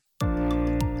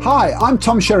Hi, I'm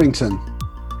Tom Sherrington.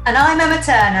 And I'm Emma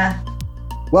Turner.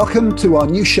 Welcome to our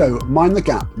new show, Mind the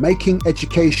Gap, Making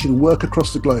Education Work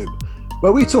Across the Globe,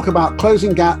 where we talk about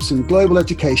closing gaps in global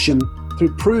education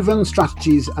through proven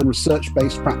strategies and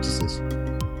research-based practices.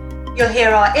 You'll hear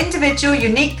our individual,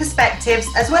 unique perspectives,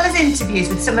 as well as interviews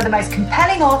with some of the most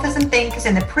compelling authors and thinkers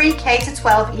in the pre-K to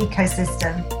 12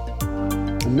 ecosystem.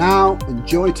 And now,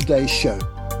 enjoy today's show.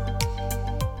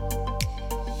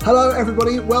 Hello,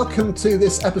 everybody. Welcome to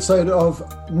this episode of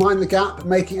Mind the Gap,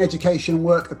 Making Education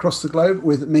Work Across the Globe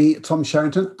with me, Tom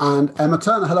Sherrington, and Emma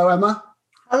Turner. Hello, Emma.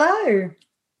 Hello.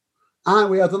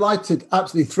 And we are delighted,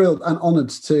 absolutely thrilled and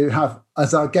honoured to have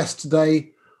as our guest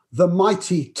today, the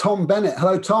mighty Tom Bennett.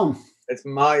 Hello, Tom. It's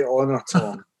my honour,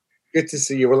 Tom. Good to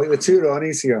see you. We're like the two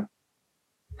Ronnies here.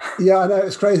 Yeah, I know,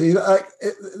 it's crazy.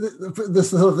 The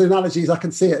sort of the analogies, I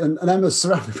can see it. And Emma's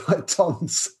surrounded by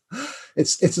Toms.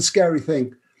 It's a scary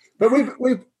thing. But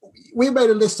we've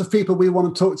made a list of people we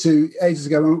want to talk to ages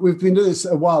ago, and we've been doing this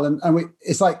a while, and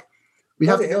it's like we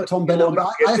have to get Tom Bennett on,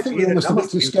 but I think we're almost not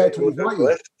too scared to invite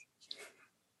you.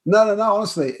 No,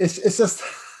 honestly, it's just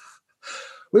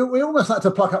we almost like to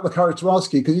pluck up the courage to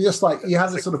ask you, because you just like you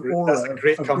have this sort of aura. That's a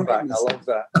great comeback. I love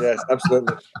that. Yes,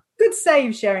 absolutely. Good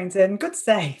save, Sherrington. Good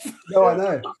save. No, I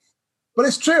know. But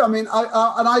it's true. I mean,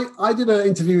 I did an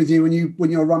interview with you when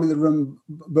your Running the Room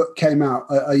book came out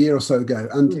a year or so ago,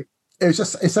 and it's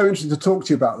so interesting to talk to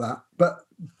you about that. But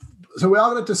so we are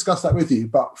going to discuss that with you.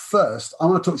 But first, I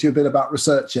want to talk to you a bit about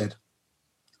ResearchEd,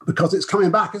 because it's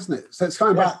coming back, isn't it? So it's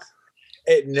coming back.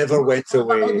 It never went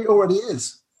away. It already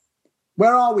is.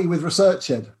 Where are we with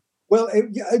ResearchEd? Well,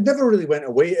 it never really went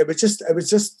away. It was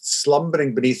just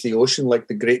slumbering beneath the ocean like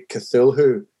the great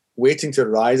Cthulhu, waiting to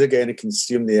rise again and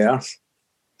consume the earth.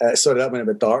 Sorry, that went a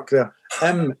bit dark there.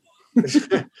 I mean,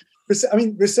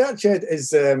 ResearchEd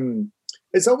is,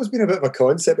 it's always been a bit of a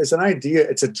concept. It's an idea.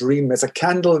 It's a dream. It's a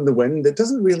candle in the wind. It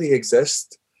doesn't really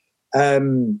exist. But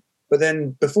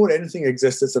then before anything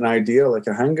exists, it's an idea, like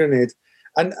a hand grenade.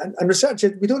 And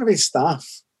ResearchEd, we don't have any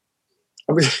staff.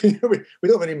 And we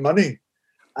don't have any money.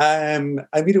 And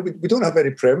we don't have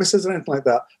any premises or anything like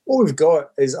that. What we've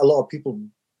got is a lot of people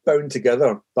bound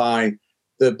together by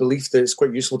the belief that it's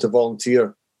quite useful to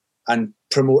volunteer and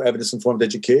promote evidence-informed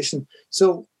education.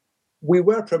 So we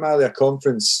were primarily a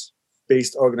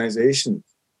conference-based organisation.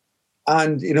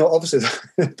 And, obviously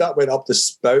that went up the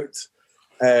spout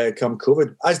come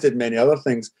COVID, as did many other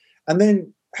things. And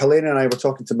then Helena and I were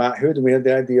talking to Matt Hood, and we had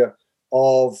the idea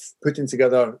of putting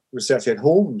together ResearchEd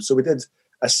Home. So we did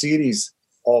a series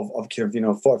of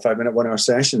 45-minute, 1 hour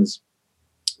sessions,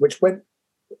 which went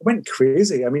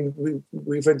crazy. I mean,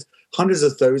 we've had hundreds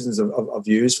of thousands of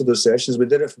views for those sessions. We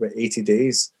did it for about 80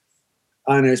 days.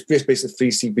 And it's basically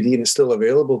free CPD, and it's still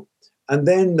available. And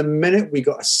then the minute we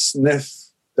got a sniff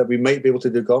that we might be able to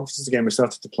do conferences again, we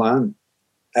started to plan.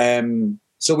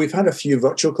 So we've had a few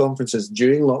virtual conferences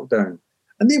during lockdown,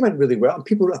 and they went really well. And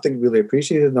people, I think, really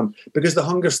appreciated them because the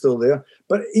hunger's still there.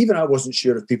 But even I wasn't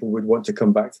sure if people would want to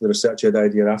come back to the ResearchEd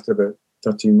idea after about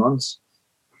 13 months.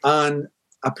 And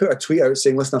I put a tweet out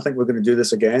saying, listen, I think we're going to do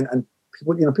this again. And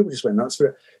people just went nuts for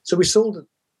it. So we sold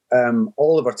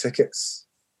all of our tickets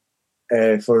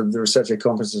for the ResearchEd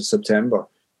conference in September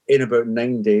in about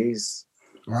 9 days.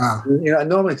 Wow. It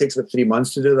normally takes about 3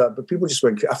 months to do that, but people just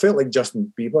went, I felt like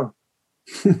Justin Bieber.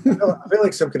 I feel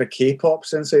like some kind of K-pop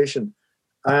sensation.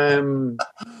 And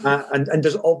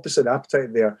there's obviously an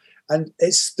appetite there. And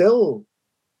it's still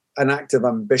an act of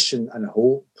ambition and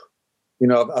hope.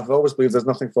 I've always believed there's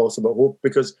nothing false about hope,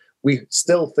 because we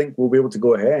still think we'll be able to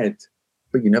go ahead,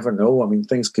 but you never know. I mean,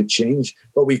 things could change,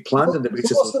 but we've planned on the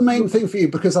basis. What's the main thing for you?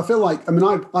 Because I feel like,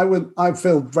 I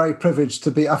feel very privileged to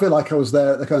be. I feel like I was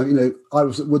there. The kind of, I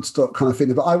was at Woodstock kind of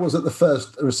feeling, but I was at the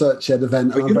first ResearchEd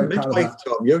event, and I'm very proud of that.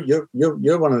 Tom.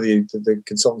 You're one of the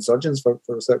consultant surgeons for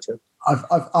ResearchEd.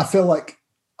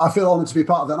 I feel honoured to be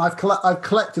part of that.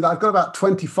 And I've got about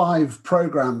 25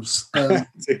 programs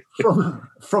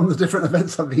from the different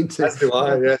events I've been to. That's do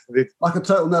I, yes. Like a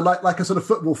total, like a sort of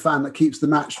football fan that keeps the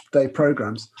match day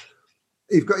programs.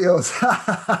 You've got yours.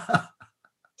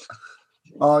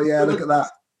 Oh yeah, look at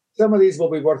that. Some of these will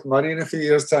be worth money in a few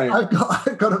years' time. I've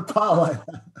got a pile like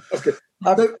that.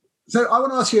 Okay. So I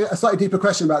want to ask you a slightly deeper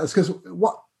question about this, because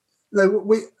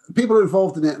people are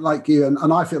involved in it like you,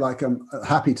 and I feel like I'm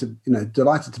happy to,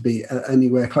 delighted to be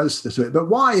anywhere close to it. But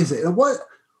why is it? And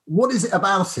what is it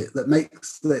about it that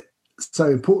makes it so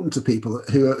important to people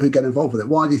who get involved with it?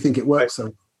 Why do you think it works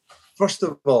so? First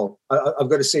of all, I've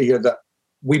got to say here that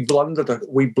we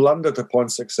blundered upon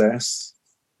success.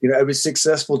 It was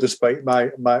successful despite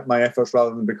my efforts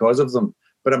rather than because of them.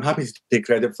 But I'm happy to take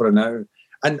credit for it now.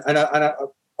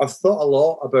 And I've thought a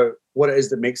lot about what it is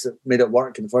that made it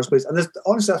work in the first place. And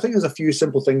honestly, I think there's a few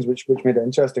simple things which made it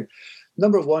interesting.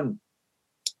 Number one,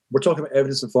 we're talking about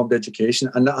evidence-informed education,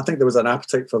 and I think there was an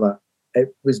appetite for that.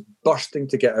 It was bursting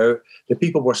to get out. The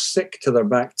people were sick to their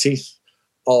back teeth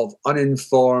of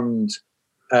uninformed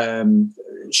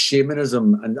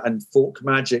shamanism and folk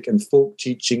magic and folk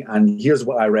teaching, and here's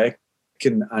what I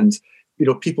reckon, and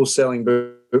people selling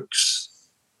books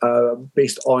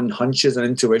based on hunches and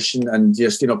intuition and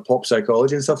just pop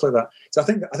psychology and stuff like that. So I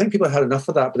think people had enough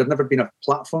of that, but there've never been a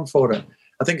platform for it.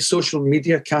 I think social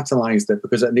media catalyzed it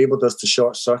because it enabled us to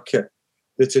short circuit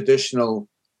the traditional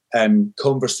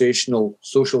conversational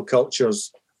social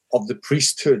cultures of the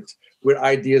priesthood, where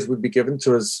ideas would be given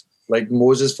to us like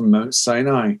Moses from Mount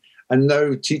Sinai. And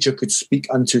now teacher could speak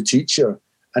unto teacher,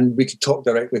 and we could talk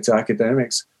directly to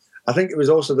academics. I think it was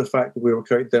also the fact that we were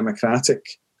quite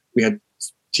democratic. We had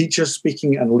teachers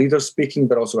speaking and leaders speaking,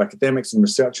 but also academics and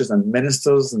researchers and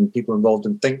ministers and people involved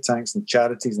in think tanks and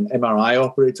charities and MRI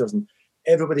operators, and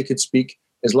everybody could speak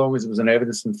as long as it was an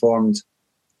evidence-informed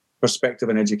perspective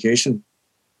in education.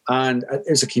 And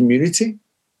it's a community.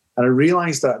 And I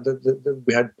realised that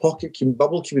we had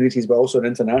bubble communities, but also an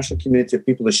international community of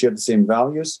people that shared the same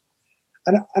values.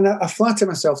 And I flatter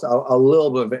myself that a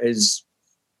little bit of it is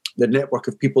the network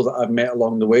of people that I've met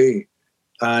along the way,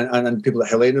 and people that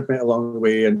Helene have met along the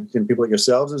way, and people like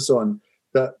yourselves and so on.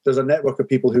 That there's a network of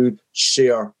people who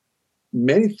share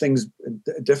many things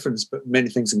different, but many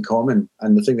things in common.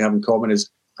 And the thing they have in common is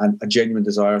a genuine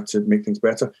desire to make things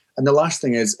better. And the last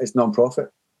thing is it's non-profit.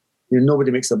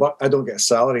 Nobody makes a buck. I don't get a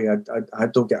salary. I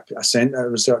don't get a cent out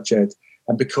of Research Ed.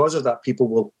 And because of that, people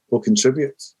will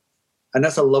contribute. And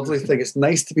that's a lovely thing. It's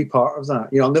nice to be part of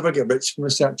that. I'll never get rich from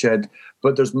Research Ed,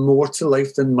 but there's more to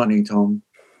life than money, Tom.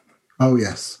 Oh,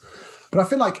 yes. But I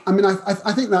feel like,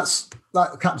 I think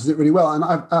that captures it really well. And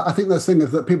I think this thing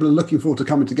is that people are looking forward to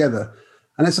coming together.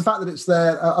 And it's the fact that it's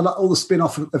there. All the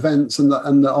spin-off events and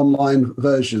the online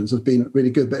versions have been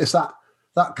really good. But it's that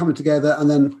coming together and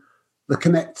then the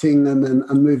connecting and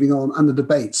moving on and the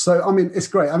debates. So, it's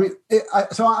great. I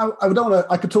don't want to,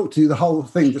 I could talk to you the whole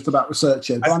thing just about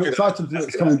Research Ed, but I'm excited that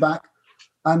it's coming back.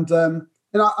 And,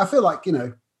 I feel like,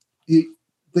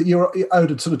 that you're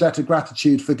owed a sort of debt of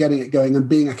gratitude for getting it going and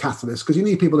being a catalyst, because you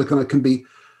need people that can be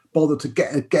bothered to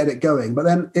get it going. But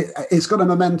then it's got a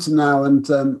momentum now, and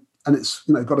it's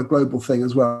got a global thing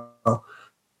as well.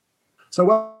 So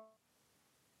well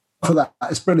for that,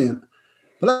 it's brilliant.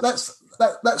 But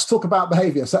let's talk about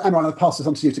behaviour. So Emma, I'll pass this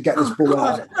on to you to get this ball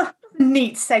rolling.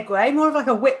 Neat segue, more of like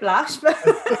a whiplash. But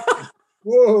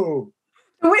Whoa!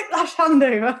 A whiplash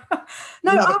handover.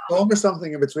 No, have a song or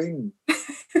something in between.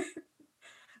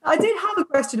 I did have a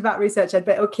question about Research Ed,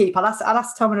 but it'll keep. I'll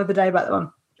ask Tom another day about that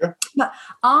one. Sure. But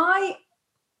I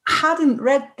hadn't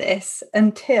read this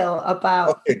until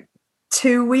about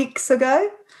 2 weeks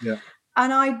ago. Yeah.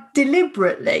 And I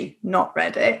deliberately not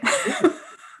read it.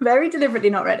 Very deliberately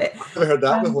not read it. I've heard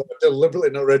that before. Deliberately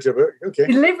not read your book. Okay.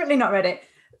 Deliberately not read it.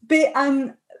 But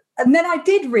and then I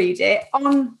did read it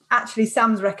on actually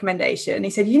Sam's recommendation. He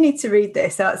said, you need to read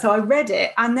this. So I read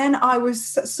it, and then I was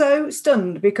so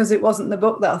stunned because it wasn't the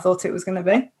book that I thought it was going to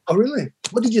be. Oh, really?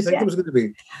 What did you think it was going to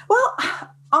be? Well,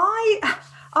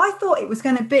 I thought it was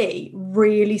going to be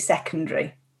really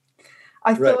secondary.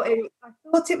 I thought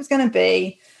it was going to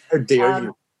be... How dare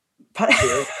you? How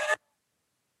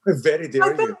very dare you?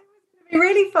 I thought it was going to be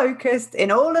really focused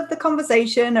in all of the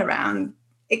conversation around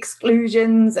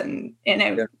exclusions and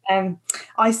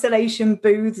isolation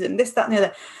booths and this, that, and the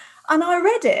other. And I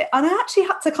read it, and I actually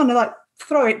had to kind of like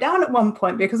throw it down at one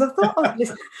point because I thought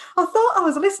I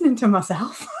was listening to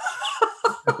myself.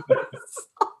 I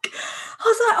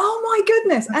was like, oh my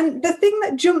goodness! And the thing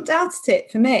that jumped out at it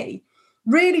for me,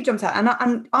 really jumped out,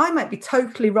 and I might be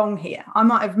totally wrong here. I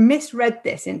might have misread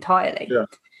this entirely. Yeah.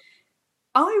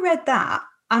 I read that,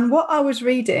 and what I was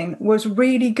reading was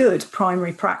really good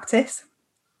primary practice.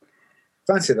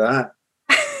 Fancy that.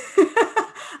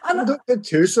 I don't get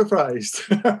too surprised.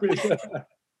 No,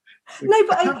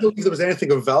 but I can't believe there was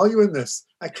anything of value in this.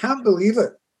 I can't believe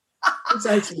it.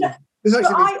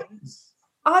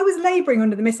 I was labouring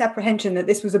under the misapprehension that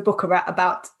this was a book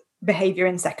about behaviour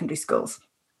in secondary schools.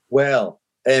 Well,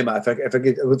 Emma, if I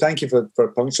could, well, thank you for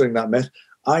puncturing that myth.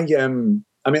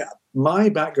 My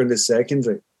background is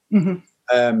secondary.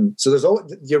 Mm-hmm. So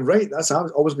you're right, that's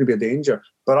always going to be a danger.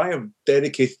 But I have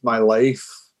dedicated my life,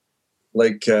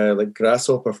 like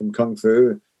Grasshopper from Kung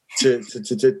Fu,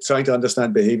 to trying to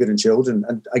understand behaviour in children,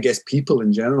 and I guess people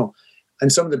in general.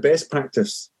 And some of the best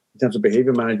practice in terms of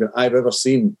behaviour management I've ever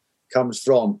seen comes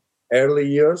from early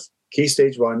years, Key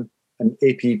Stage 1, and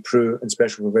AP, PRU, and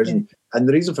special provision. And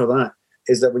the reason for that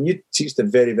is that when you teach the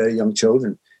very, very young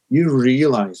children, you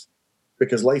realise,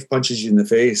 because life punches you in the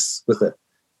face with it,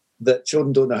 that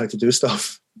children don't know how to do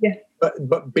stuff. Yeah.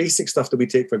 But basic stuff that we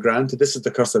take for granted. This is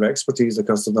the curse of expertise, the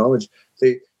curse of knowledge.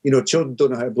 Children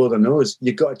don't know how to blow their nose.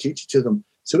 You've got to teach it to them.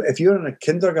 So if you're in a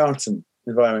kindergarten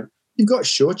environment, you've got to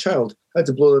show a child how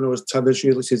to blow their nose, turn their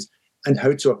shoelaces, and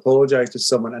how to apologise to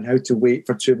someone, and how to wait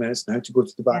for 2 minutes, and how to go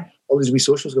to the back. All these wee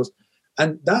social skills.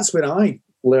 And that's where I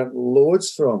learned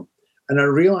loads from. And I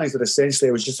realised that essentially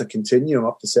it was just a continuum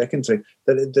up to secondary,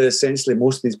 that essentially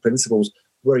most of these principles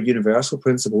were universal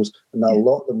principles, and that a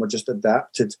lot of them were just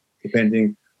adapted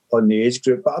depending on the age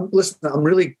group. But I'm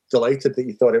really delighted that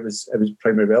you thought it was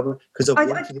primary relevant, because I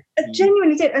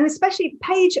genuinely did, and especially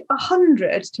page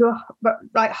 100 to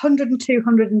 102,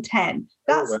 110.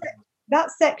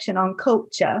 That section on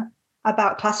culture,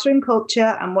 about classroom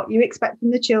culture and what you expect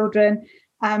from the children.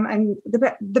 And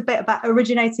the bit about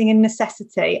originating in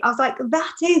necessity, I was like,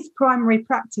 that is primary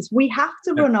practice. We have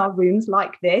to run our rooms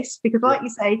like this because, like you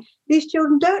say, these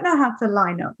children don't know how to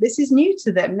line up. This is new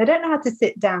to them. They don't know how to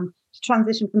sit down, to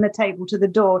transition from the table to the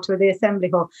door to the assembly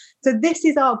hall. So this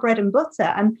is our bread and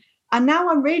butter. And now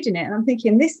I'm reading it and I'm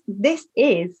thinking, this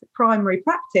is primary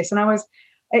practice. And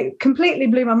it completely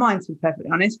blew my mind, to be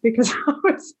perfectly honest, because I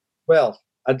was... Well,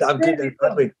 I'm good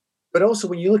exactly. But also,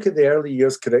 when you look at the early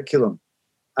years curriculum,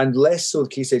 and less so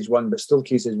Key Stage 1, but still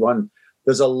Key Stage 1,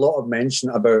 there's a lot of mention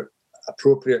about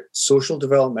appropriate social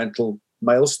developmental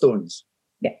milestones.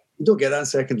 Yeah. You don't get that in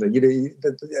secondary.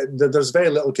 There's very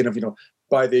little kind of,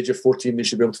 by the age of 14, they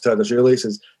should be able to tie their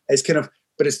shoelaces. It's kind of,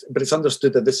 but it's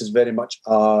understood that this is very much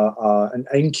an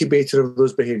incubator of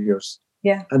those behaviours.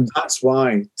 Yeah. And that's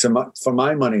why, for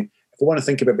my money, if I want to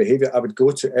think about behaviour, I would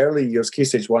go to early years, Key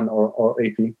Stage 1 or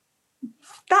AP.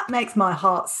 That makes my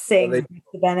heart sing,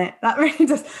 Mr. Bennett. That really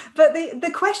does. But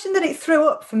the question that it threw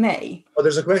up for me... Oh,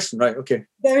 there's a question, right, okay.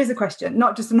 There is a question,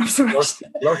 not just an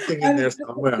observation. Lurking in there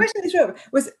somewhere. The question that threw up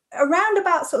was around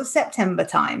about sort of September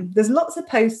time. There's lots of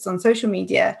posts on social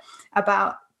media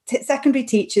about secondary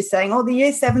teachers saying, the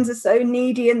year 7s are so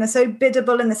needy and they're so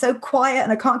biddable and they're so quiet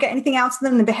and I can't get anything out of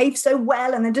them and they behave so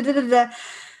well and da-da-da-da-da.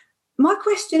 My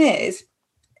question is,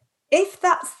 if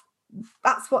that's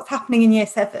what's happening in year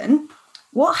 7...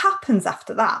 what happens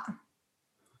after that?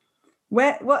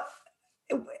 Where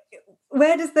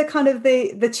does the kind of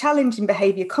the challenging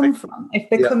behaviour come from if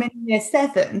they come in year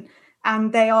 7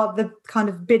 and they are the kind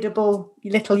of biddable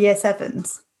little year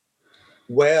 7s?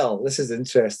 Well, this is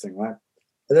interesting, right?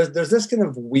 There's this kind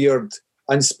of weird,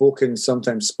 unspoken,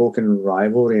 sometimes spoken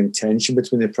rivalry and tension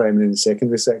between the primary and the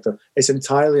secondary sector. It's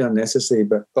entirely unnecessary,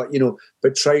 but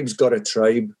tribe's got a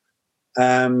tribe.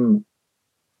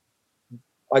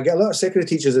 I get a lot of secondary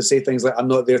teachers that say things like, I'm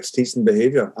not there to teach them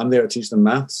behaviour, I'm there to teach them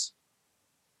maths.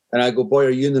 And I go, boy, are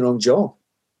you in the wrong job?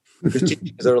 Because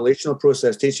teaching is a relational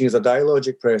process. Teaching is a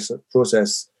dialogic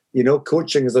process.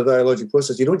 Coaching is a dialogic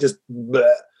process. You don't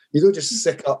just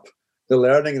sick up the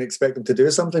learning and expect them to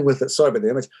do something with it. Sorry about the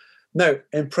image. Now,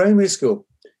 in primary school,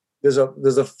 there's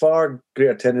a far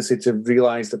greater tendency to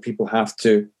realise that people have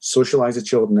to socialise the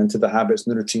children into the habits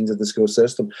and the routines of the school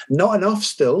system. Not enough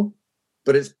still,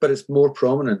 but it's more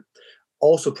prominent.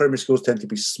 Also, primary schools tend to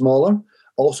be smaller.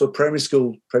 Also, primary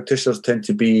school practitioners tend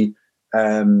to be,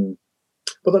 they're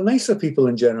nicer people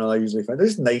in general, I usually find. They're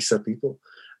just nicer people.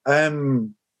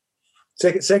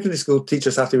 Secondary school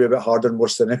teachers have to be a bit harder and more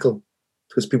cynical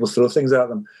because people throw things at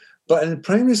them. But in the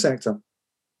primary sector,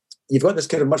 you've got this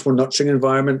kind of much more nurturing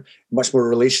environment, much more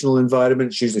relational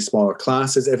environment. It's usually smaller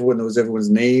classes. Everyone knows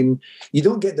everyone's name. You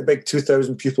don't get the big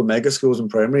 2,000 pupil mega schools in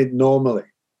primary normally.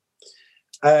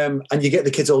 And you get the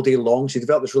kids all day long, so you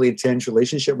develop this really intense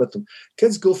relationship with them.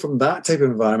 Kids go from that type of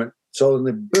environment,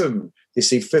 suddenly, boom, they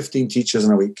see 15 teachers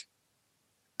in a week.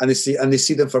 And they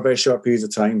see them for very short periods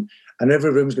of time. And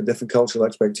every room's got different cultural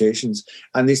expectations.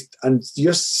 And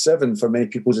year 7 for many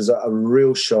people is a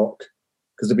real shock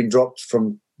because they've been dropped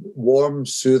from warm,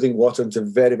 soothing water into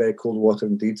very, very cold water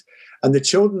indeed. And the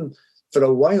children, for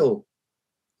a while,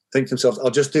 think to themselves,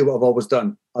 I'll just do what I've always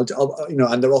done.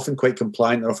 And they're often quite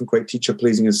compliant, they're often quite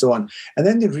teacher-pleasing and so on. And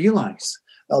then they realise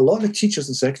that a lot of the teachers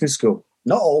in secondary school,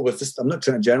 not always, I'm not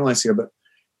trying to generalise here, but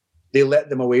they let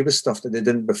them away with stuff that they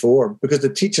didn't before because the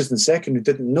teachers in secondary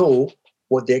didn't know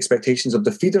what the expectations of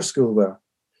the feeder school were.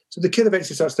 So the kid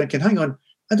eventually starts thinking, hang on,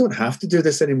 I don't have to do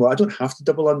this anymore. I don't have to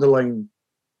double underline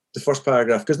the first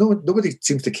paragraph because nobody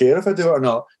seems to care if I do it or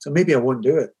not. So maybe I won't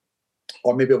do it,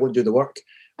 or maybe I won't do the work.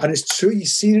 And it's true, you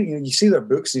see their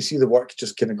books, you see the work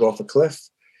just kind of go off a cliff,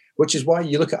 which is why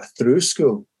you look at a through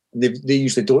school. And they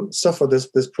usually don't suffer this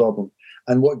problem.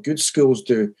 And what good schools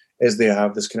do is they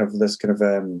have this kind of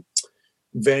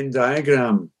Venn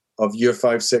diagram of year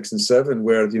 5, 6, and 7,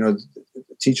 where, you know,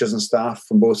 teachers and staff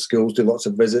from both schools do lots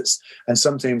of visits, and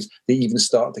sometimes they even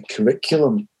start the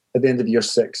curriculum at the end of year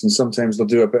 6, and sometimes they'll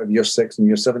do a bit of year 6 and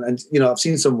year 7. And, you know, I've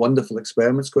seen some wonderful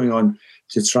experiments going on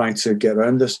to try to get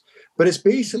around this. But it's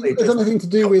basically... Is there anything to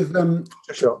do with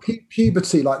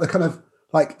puberty, like the kind of,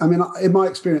 like, I mean, in my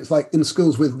experience, like in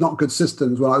schools with not good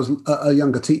systems when I was a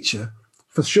younger teacher,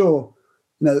 for sure,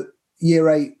 you know, year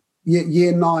 8,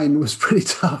 year 9 was pretty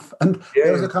tough. And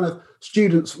there was a kind of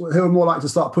students who are more likely to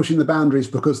start pushing the boundaries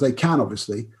because they can,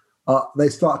 obviously. They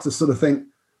start to sort of think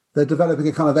they're developing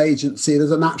a kind of agency.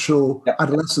 There's a natural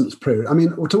adolescence period. I mean,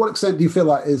 to what extent do you feel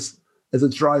like is a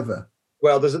driver?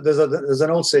 Well, there's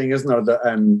an old saying, isn't there,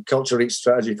 that culture eats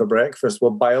strategy for breakfast. Well,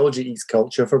 biology eats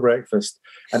culture for breakfast,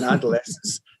 and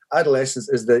adolescence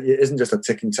isn't just a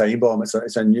ticking time bomb.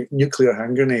 It's a nuclear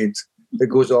hand grenade that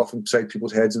goes off inside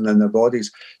people's heads and in their bodies.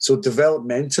 So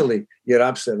developmentally, you're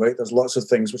absolutely right. There's lots of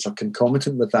things which are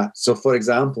concomitant with that. So, for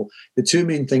example, the two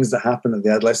main things that happen at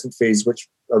the adolescent phase, which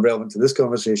are relevant to this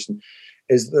conversation,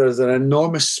 is there's an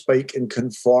enormous spike in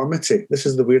conformity. This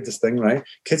is the weirdest thing, right?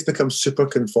 Kids become super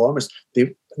conformist.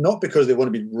 Not because they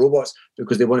want to be robots,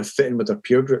 because they want to fit in with their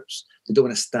peer groups. They don't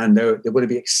want to stand out. They want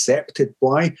to be accepted.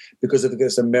 Why? Because they've got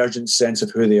this emergent sense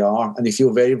of who they are, and they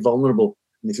feel very vulnerable,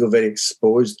 and they feel very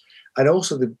exposed. And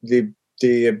also they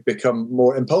become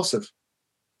more impulsive.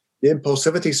 The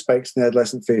impulsivity spikes in the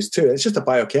adolescent phase too. It's just a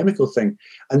biochemical thing.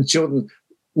 And children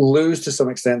lose, to some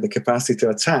extent, the capacity to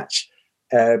attach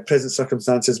present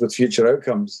circumstances with future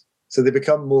outcomes. So they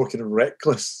become more kind of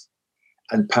reckless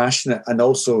and passionate, and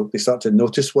also they start to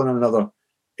notice one another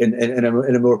in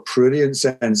a more prurient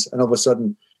sense. And all of a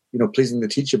sudden, you know, pleasing the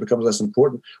teacher becomes less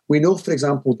important. We know, for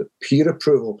example, that peer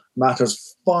approval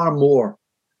matters far more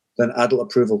than adult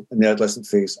approval in the adolescent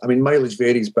phase. I mean, mileage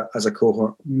varies, but as a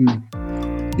cohort.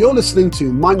 You're listening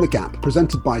to Mind the Gap,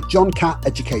 presented by John Catt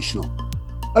Educational.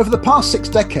 Over the past 6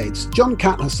 decades, John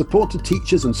Catt has supported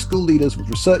teachers and school leaders with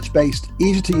research-based,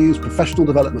 easy-to-use professional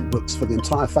development books for the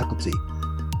entire faculty.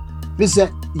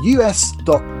 Visit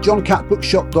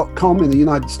us.johncattbookshop.com in the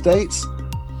United States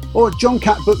or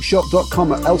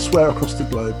johncattbookshop.com elsewhere across the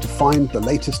globe to find the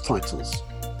latest titles.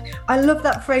 I love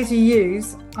that phrase you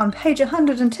use on page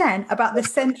 110 about the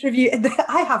centrifuge.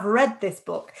 I have read this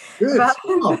book. Good.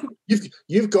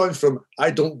 You've gone from,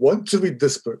 I don't want to read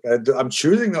this book, I'm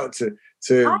choosing not to.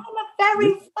 I'm a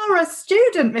very thorough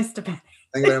student, Mr. Penny.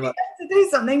 Thank you very much. To do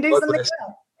something well.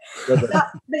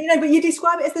 But you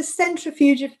describe it as the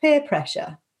centrifuge of peer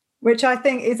pressure, which I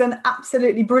think is an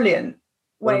absolutely brilliant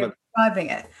way of describing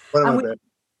it.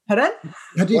 Pardon?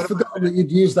 Had you forgotten that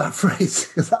you'd use that phrase?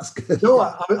 Because that's good. No,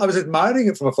 I was admiring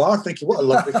it from afar, thinking, what a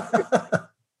lovely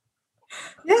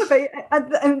Yeah, but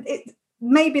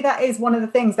maybe that is one of the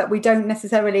things that we don't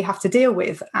necessarily have to deal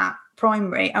with at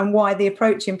primary, and why the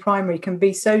approach in primary can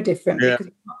be so different, because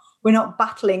we're not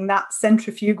battling that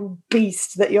centrifugal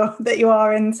beast that you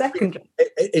are in secondary.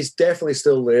 It's definitely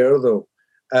still there, though.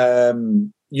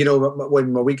 You know,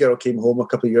 when my wee girl came home a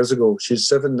couple of years ago, she's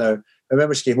 7 now. I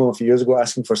remember she came home a few years ago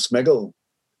asking for Smiggle,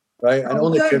 right? And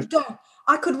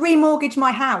I could remortgage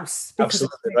my house.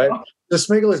 Absolutely, right? The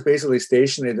Smiggle is basically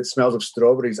stationery that smells of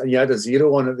strawberries, and you add a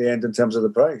 0 on at the end in terms of the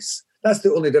price. That's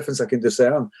the only difference I can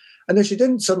discern. And then she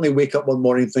didn't suddenly wake up one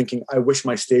morning thinking, I wish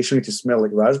my stationery to smell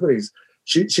like raspberries.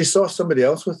 She saw somebody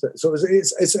else with it. So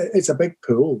it's a big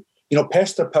pool. You know,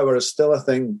 pester power is still a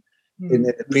thing in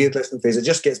the pre-adolescent phase. It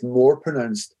just gets more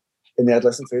pronounced in the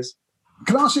adolescent phase.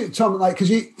 Can I ask you, Tom, like,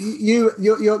 because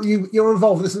you're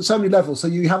involved in this at so many levels, so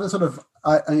you have a sort of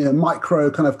micro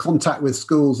kind of contact with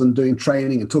schools and doing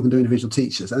training and talking to individual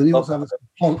teachers, and you also have a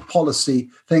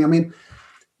policy thing. I mean,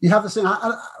 you have this thing.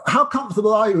 How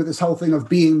comfortable are you with this whole thing of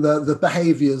being the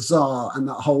behaviour czar and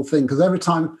that whole thing? Because every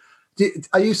time,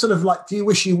 are you sort of like, do you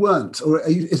wish you weren't, or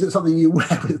is it something you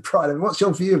wear with pride? I mean, what's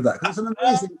your view of that? Because it's an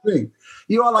amazing thing.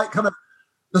 You are like kind of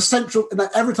the central,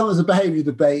 every time there's a behaviour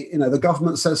debate, you know, the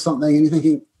government says something and you're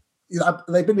thinking,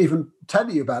 they didn't even tell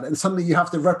you about it, and suddenly you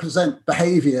have to represent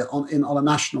behaviour on a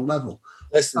national level.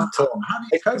 Listen, Tom, how do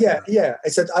you cope? I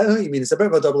know what you mean. It's a bit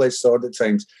of a double-edged sword at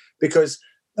times, because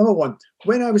number one,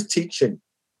 when I was teaching,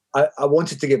 I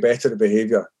wanted to get better at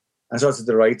behaviour. I started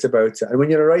to write about it, and when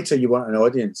you're a writer, you want an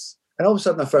audience. And all of a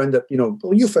sudden, I found that, you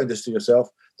found this to yourself,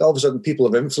 that all of a sudden people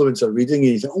of influence are reading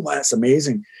you. You think, oh, man, that's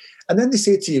amazing. And then they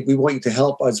say to you, we want you to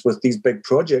help us with these big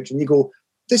projects. And you go,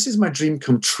 this is my dream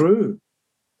come true.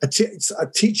 A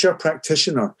teacher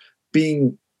practitioner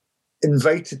being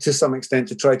invited to some extent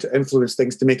to try to influence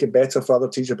things to make it better for other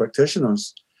teacher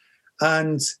practitioners.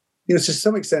 And, to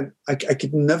some extent, I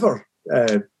could never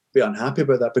be unhappy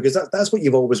about that, because that's what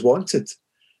you've always wanted.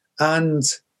 And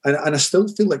And I still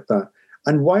feel like that.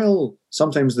 And while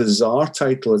sometimes the czar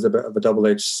title is a bit of a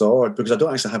double-edged sword because I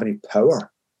don't actually have any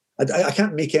power, I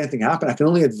can't make anything happen. I can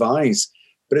only advise,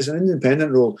 but it's an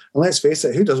independent role. And let's face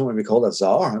it, who doesn't want to be called a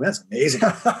czar? I mean, that's amazing.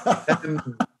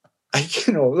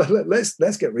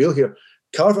 Let's get real here.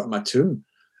 Carve it on my tomb,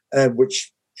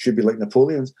 which should be like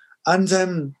Napoleon's.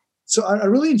 And so I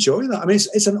really enjoy that. I mean,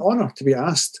 it's an honour to be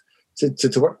asked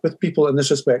to work with people in this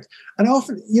respect. And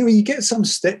often, you get some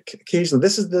stick occasionally.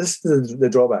 This is the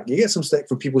drawback. You get some stick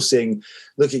from people saying,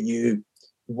 look at you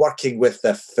working with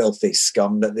the filthy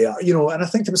scum that they are. And I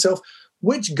think to myself,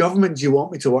 which government do you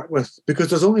want me to work with? Because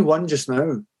there's only one just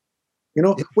now.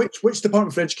 Which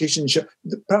Department for Education should,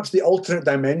 perhaps the alternate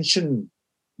dimension,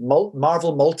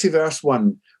 Marvel multiverse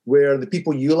one, where the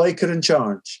people you like are in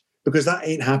charge, because that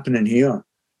ain't happening here.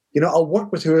 I'll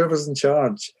work with whoever's in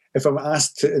charge if I'm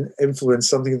asked to influence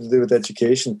something to do with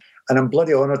education, and I'm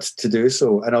bloody honoured to do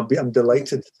so, and I'm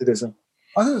delighted to do so.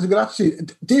 I think it's a good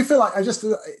attitude. Do you feel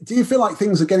like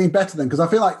things are getting better then? Because I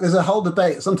feel like there's a whole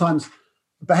debate. Sometimes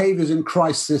behaviour is in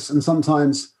crisis, and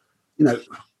sometimes,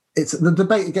 it's the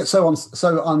debate gets so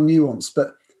unnuanced.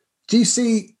 But do you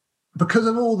see, because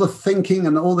of all the thinking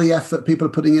and all the effort people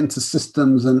are putting into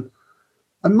systems, and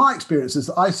my experience is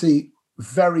that I see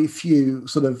very few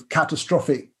sort of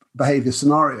catastrophic behaviour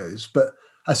scenarios, but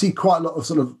I see quite a lot of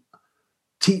sort of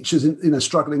teachers,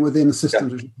 struggling within the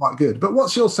systems, which is quite good. But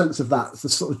what's your sense of that? It's the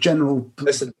sort of general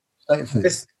state of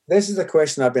things. This is a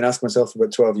question I've been asking myself for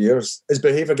about 12 years. Is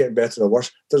behaviour getting better or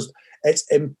worse? It's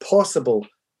impossible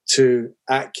to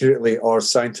accurately or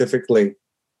scientifically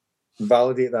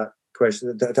validate that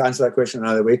question, to answer that question in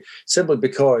either way, simply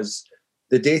because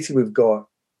the data we've got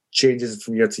changes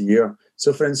from year to year.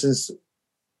 So, for instance,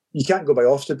 you can't go by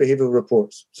Ofsted behavioural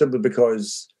reports simply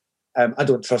because I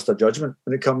don't trust their judgment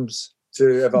when it comes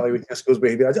to evaluating a school's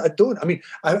behaviour. I don't. I mean,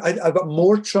 I've got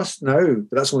more trust now,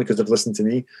 but that's only because they've listened to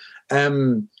me.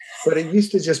 But it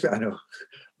used to just be, I know,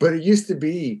 but it used to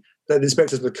be that the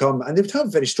inspectors would come and they would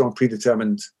have very strong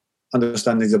predetermined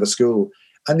understandings of a school.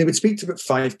 And they would speak to about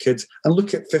 5 kids and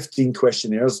look at 15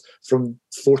 questionnaires from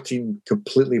 14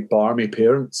 completely barmy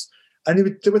parents. And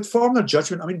they would form their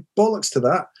judgment. I mean, bollocks to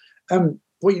that.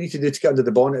 What you need to do to get under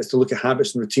the bonnet is to look at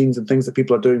habits and routines and things that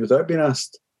people are doing without being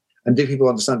asked. And do people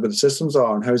understand what the systems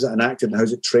are and how is it enacted and how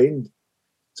is it trained?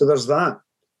 So there's that.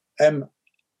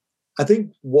 I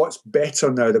think what's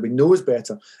better now, that we know is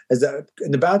better, is that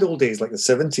in the bad old days, like the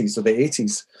 70s or the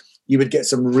 80s, you would get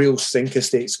some real sink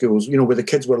estate schools, where the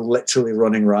kids were literally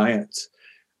running riot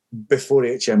before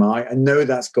HMI. And now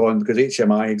that's gone because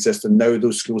HMI exists, and now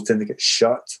those schools tend to get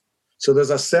shut. So there's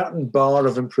a certain bar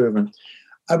of improvement.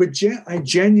 I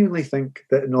genuinely think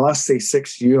that in the last, say,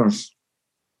 6 years,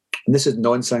 and this is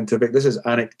non-scientific, this is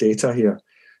anecdata here,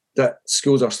 that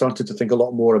schools are starting to think a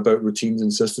lot more about routines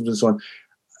and systems and so on.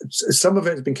 Some of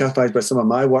it has been catalysed by some of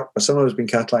my work, but some of it has been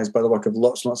catalysed by the work of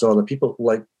lots and lots of other people,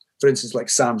 like, for instance, like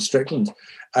Sam Strickland,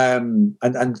 and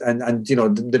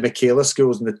the Michaela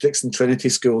schools and the Dixon Trinity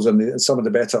schools and some of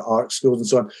the better art schools and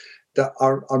so on, that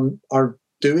are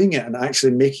doing it and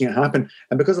actually making it happen.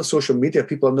 And because of social media,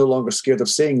 people are no longer scared of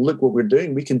saying, look what we're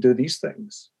doing, we can do these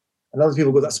things. And other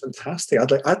people go, that's fantastic.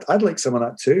 I'd like some of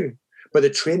that too. But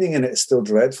the training in it is still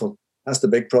dreadful. That's the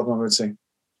big problem, I would say.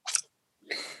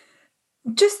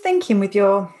 Just thinking with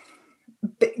your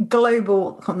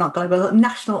national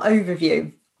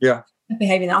overview of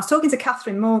behaviour. I was talking to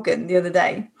Catherine Morgan the other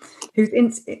day, who's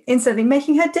incidentally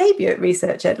making her debut at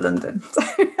Research Ed London. So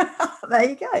there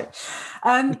you go.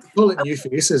 We should call it New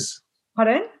Faces.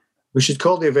 Pardon? We should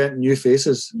call the event New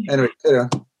Faces. Anyway, there.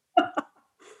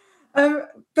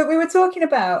 But we were talking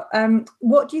about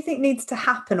what do you think needs to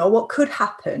happen, or what could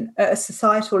happen at a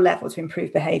societal level to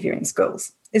improve behaviour in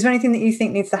schools? Is there anything that you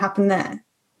think needs to happen there?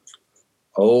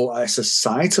 Oh, at a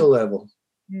societal level.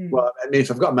 Well, I mean,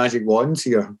 if I've got a magic wand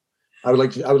here, I would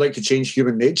like to change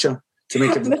human nature to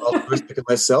make it more altruistic and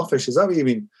less selfish. Is that what you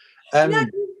mean? No,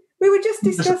 we were just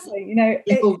discussing.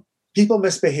 People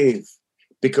misbehave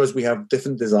because we have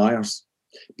different desires,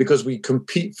 because we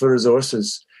compete for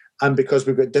resources, and because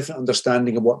we've got different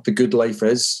understanding of what the good life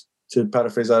is, to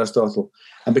paraphrase Aristotle.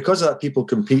 And because of that, people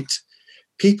compete.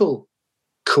 People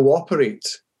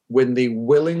cooperate when they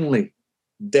willingly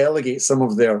delegate some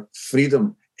of their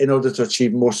freedom in order to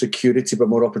achieve more security but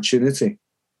more opportunity.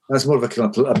 That's more of a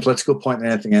kind of a political point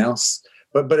than anything else.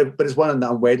 But it's one that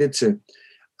I'm wedded to.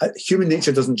 Human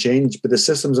nature doesn't change, but the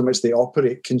systems in which they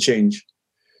operate can change.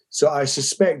 So I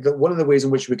suspect that one of the ways in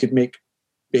which we could make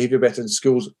behaviour better in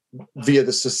schools via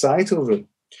the societal route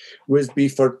would be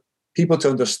for people to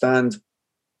understand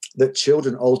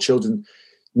that all children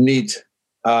need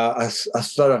a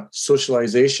thorough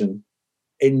socialisation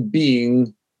in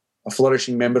being a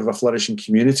flourishing member of a flourishing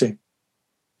community.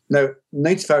 Now,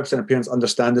 95% of parents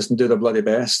understand this and do their bloody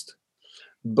best.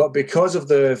 But because of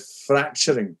the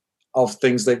fracturing of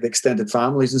things like the extended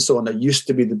families and so on, that used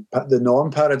to be the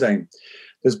norm paradigm,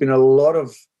 there's been a lot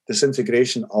of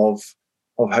disintegration of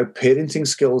how parenting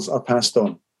skills are passed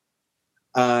on.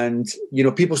 And, you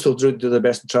know, people still do their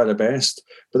best and try their best.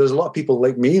 But there's a lot of people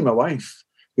like me and my wife,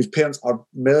 whose parents are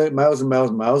miles and miles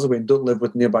and miles away and don't live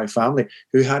with nearby family,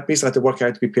 who basically had to work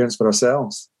out to be parents for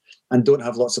ourselves and don't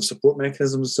have lots of support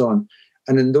mechanisms and so on.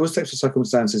 And in those types of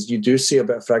circumstances, you do see a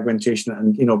bit of fragmentation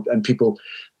and, you know, and people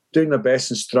doing their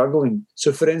best and struggling.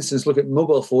 So, for instance, look at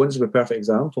mobile phones is a perfect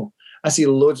example. I see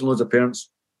loads and loads of parents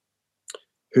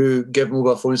who give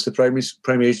mobile phones to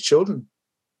primary age children,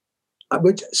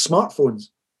 which smartphones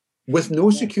with no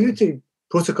security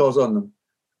protocols on them.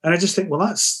 And I just think, well,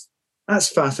 that's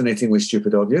fascinatingly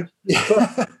stupid of you.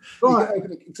 Yeah. But,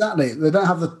 exactly. They don't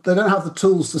have the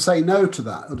tools to say no to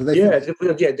that, or do they? Yeah.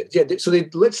 So they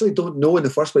literally don't know in the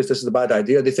first place this is a bad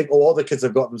idea. They think, oh, all the kids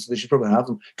have got them, so they should probably have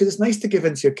them. Because it's nice to give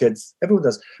in to your kids. Everyone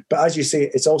does. But as you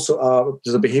say, it's also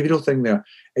there's a behavioural thing there.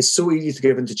 It's so easy to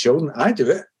give in to children. I do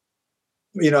it.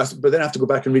 You know, but then I have to go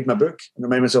back and read my book and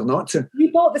remind myself not to.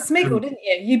 You bought the Smiggle, didn't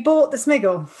you? You bought the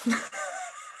Smiggle.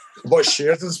 What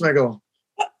shares in Smiggle?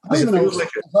 I don't even know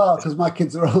what because my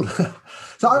kids are older.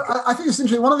 So I think it's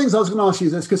interesting. One of the things I was going to ask you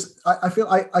is this, because I feel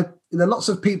there are lots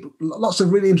of people, lots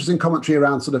of really interesting commentary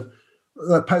around sort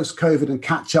of post-COVID and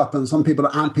catch up, and some people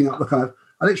are amping up the kind of.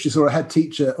 I literally saw a head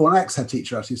teacher or an ex-head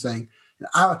teacher actually saying,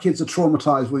 "Our kids are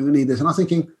traumatized. We need this," and I'm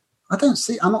thinking,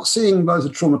 I'm not seeing loads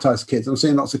of traumatized kids. I'm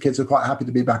seeing lots of kids who are quite happy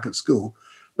to be back at school.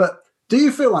 But do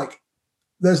you feel like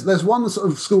there's one sort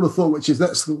of school of thought which is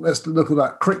let's look at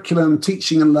that curriculum,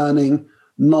 teaching and learning,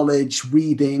 knowledge,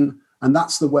 reading, and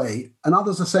that's the way. And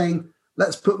others are saying,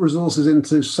 let's put resources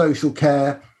into social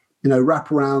care, you know,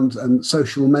 wraparound and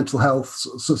social and mental health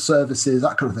sort of services,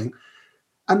 that kind of thing.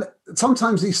 And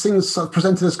sometimes these things are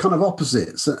presented as kind of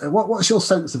opposites. What's your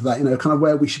sense of that? You know, kind of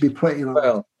where we should be putting our...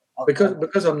 Well,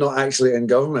 because I'm not actually in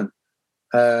government,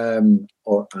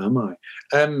 or am I?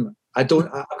 I've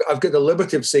got the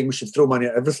liberty of saying we should throw money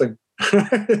at everything.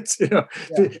 You know,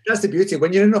 yeah. That's the beauty.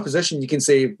 When you're in opposition, you can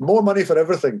say more money for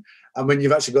everything, and when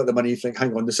you've actually got the money, you think,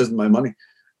 "Hang on, this isn't my money."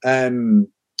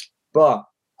 But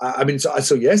I mean,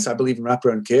 so yes, I believe in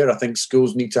wraparound care. I think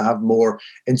schools need to have more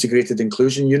integrated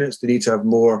inclusion units. They need to have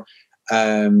more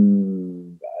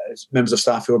members of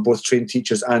staff who are both trained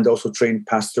teachers and also trained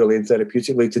pastorally and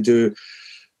therapeutically to do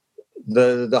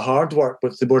the hard work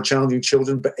with the more challenging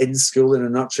children, but in school in a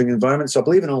nurturing environment. So I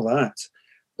believe in all that.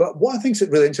 But what I think is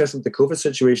really interesting with the COVID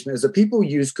situation is that people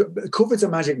use COVID's a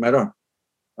magic mirror,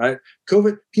 right?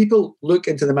 People look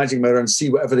into the magic mirror and see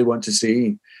whatever they want to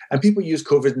see. And people use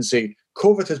COVID and say,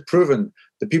 COVID has proven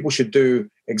that people should do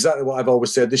exactly what I've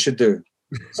always said they should do.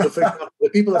 So for example, the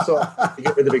people who thought to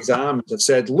get rid of exams have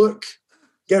said, look,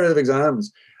 get rid of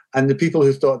exams. And the people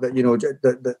who thought that, you know,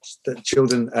 that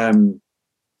children...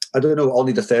 I don't know, all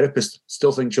need a therapist,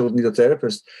 still think children need a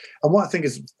therapist. And what I think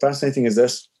is fascinating is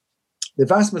this. The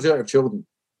vast majority of children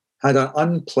had an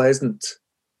unpleasant,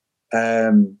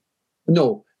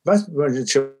 vast majority of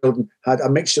children had a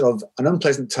mixture of an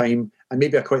unpleasant time and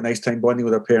maybe a quite nice time bonding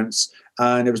with their parents.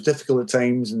 And it was difficult at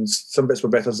times, and some bits were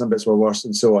better, some bits were worse,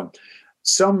 and so on.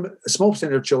 A small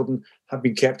percentage of children have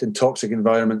been kept in toxic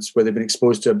environments where they've been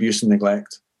exposed to abuse and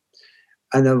neglect.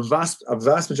 And a vast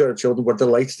majority of children were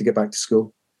delighted to get back to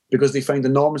school, because they find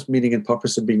enormous meaning and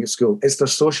purpose in being at school. It's their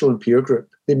social and peer group.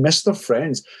 They miss their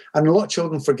friends. And a lot of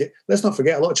children forget, let's not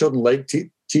forget, a lot of children like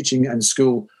teaching and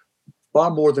school far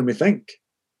more than we think.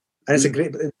 And it's a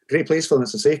great place for them.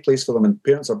 It's a safe place for them. And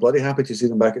parents are bloody happy to see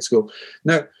them back at school.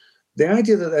 Now, the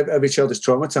idea that every child is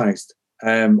traumatized,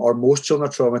 or most children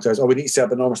are traumatized, or we need to set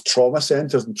up enormous trauma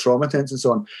centers and trauma tents and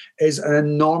so on, is an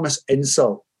enormous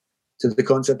insult to the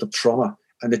concept of trauma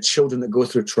and the children that go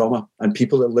through trauma and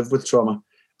people that live with trauma.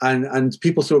 And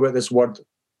people throw about this word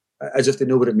as if they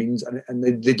know what it means, and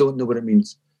they don't know what it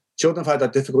means. Children have had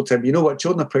a difficult time. You know what?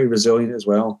 Children are pretty resilient as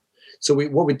well. So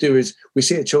what we do is we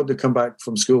say to children who come back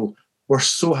from school, we're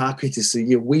so happy to see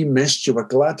you. We missed you. We're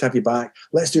glad to have you back.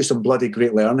 Let's do some bloody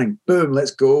great learning. Boom,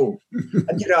 let's go.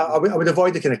 And you know, I would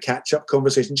avoid the kind of catch-up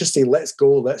conversation. Just say, let's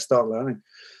go, let's start learning.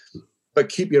 But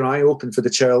keep your eye open for the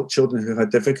children who have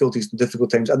had difficulties and difficult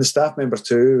times, and the staff members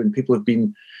too, and people who've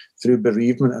been through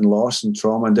bereavement and loss and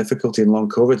trauma and difficulty and long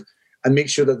COVID, and make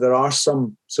sure that there are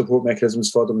some support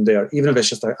mechanisms for them there, even if it's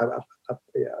just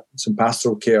some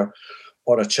pastoral care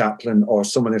or a chaplain or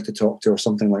someone there to talk to or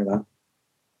something like that.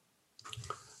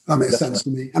 That makes sense to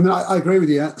me. I mean, I agree with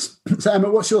you. So, Emma,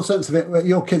 what's your sense of it? Were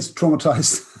your kids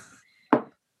traumatized?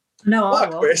 No, What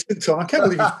I a was. question, Tom. I can't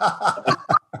believe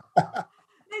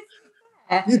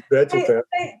you dreadful person.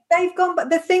 They've gone, but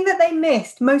the thing that they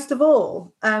missed most of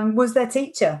all was their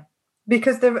teacher,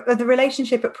 because the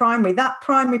relationship at primary, that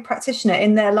primary practitioner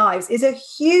in their lives is a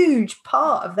huge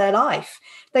part of their life.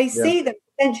 They see them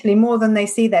potentially more than they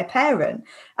see their parent.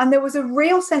 And there was a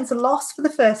real sense of loss for the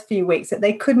first few weeks that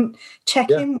they couldn't check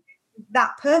in with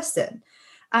that person.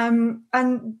 And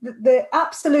the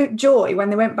absolute joy when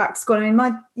they went back to school. I mean,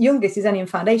 my youngest is only in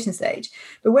foundation stage,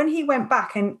 but when he went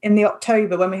back in the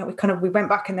October, when we went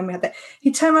back and then we had that,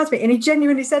 he turned around to me and he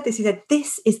genuinely said this. He said,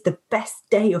 "This is the best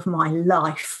day of my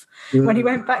life." When he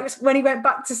went back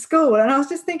to school. And I was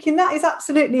just thinking, that is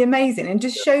absolutely amazing, and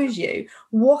just shows you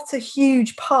what a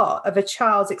huge part of a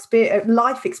child's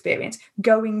life experience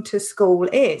going to school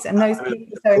is, and those people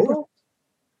are so important.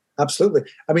 Absolutely.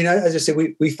 I mean, as I say,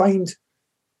 we find,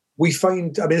 I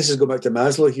mean, this is going back to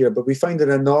Maslow here, but we find an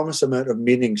enormous amount of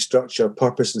meaning, structure,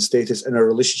 purpose, and status in our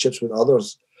relationships with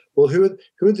others. Well, who are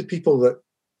the people that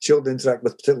children interact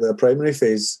with, particularly at the primary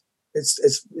phase?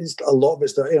 It's a lot of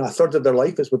it's a third of their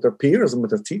life is with their peers and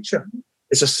with their teacher.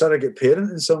 It's a surrogate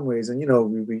parent in some ways, and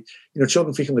we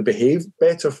children frequently behave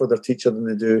better for their teacher than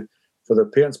they do for their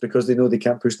parents because they know they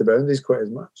can't push the boundaries quite as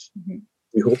much. Mm-hmm.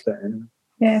 We hope that anyway.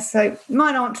 Yeah, so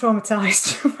mine aren't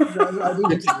traumatized.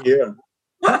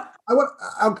 I want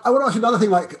to ask you another thing,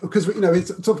 like, because we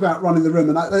talk about running the room,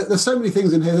 and there's so many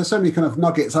things in here. There's so many kind of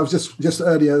nuggets. I was just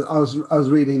earlier. I was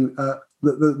reading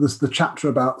the chapter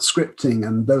about scripting,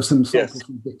 and there was some samples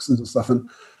from Dixon's and stuff, and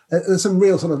there's some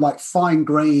real sort of like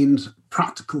fine-grained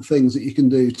practical things that you can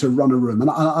do to run a room,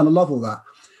 and I love all that.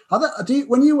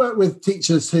 When you work with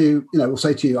teachers who will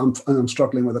say to you, "I'm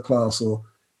struggling with a class," or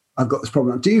 "I've got this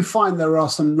problem," do you find there are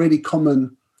some really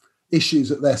common issues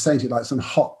that they're saying to you, like some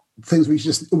hot things we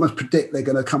just almost predict they're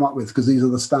going to come up with because these are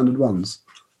the standard ones?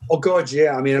 Oh God,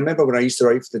 yeah. I mean, I remember when I used to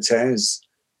write for the TES,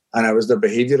 and I was their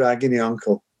behaviour agony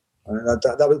uncle.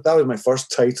 That was my first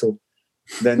title.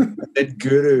 Then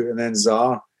Guru, and then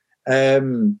Tsar.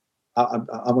 I'm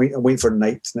waiting for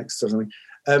Knight next or something.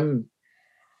 And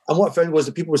what I found was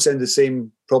that people would send the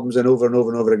same problems in over and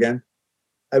over and over again.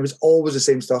 It was always the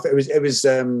same stuff. It was.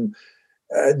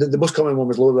 The most common one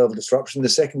was low-level disruption. The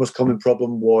second most common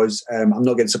problem was I'm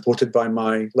not getting supported by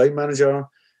my line manager.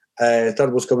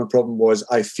 Third most common problem was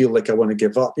I feel like I want to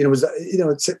give up. It's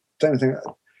that kind of thing.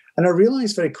 And I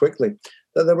realised very quickly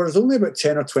that there was only about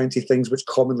 10 or 20 things which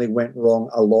commonly went wrong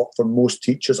a lot for most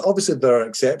teachers. Obviously, there are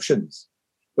exceptions,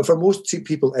 but for most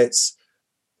people, it's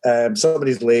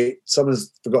somebody's late,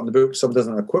 someone's forgotten the book, someone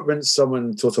doesn't have equipment,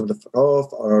 someone told someone to fuck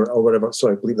off, or whatever.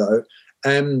 Sorry, bleep that out.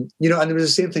 And there was the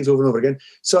same things over and over again.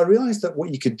 So I realised that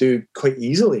what you could do quite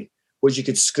easily was you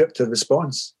could script a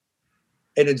response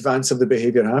in advance of the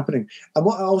behaviour happening. And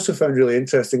what I also found really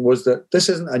interesting was that this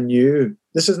isn't a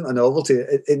novelty.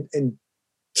 In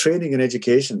training and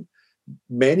education,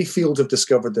 many fields have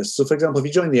discovered this. So, for example, if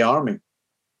you join the army,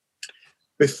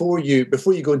 before you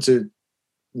go into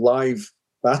live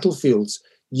battlefields,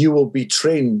 you will be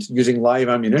trained using live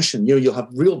ammunition. You'll have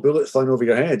real bullets flying over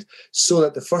your head, so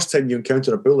that the first time you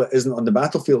encounter a bullet isn't on the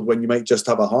battlefield when you might just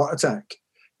have a heart attack.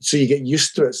 So you get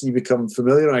used to it, so you become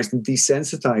familiarized and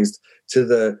desensitized to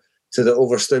the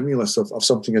overstimulus of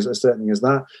something as threatening as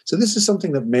that. So this is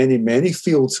something that many, many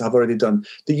fields have already done,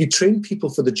 that you train people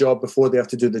for the job before they have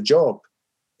to do the job.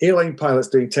 Airline pilots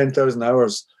doing 10,000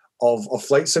 hours of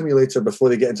flight simulator before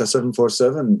they get into a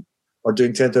 747, or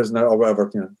doing 10,000 hours or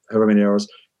whatever, however many hours,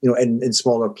 in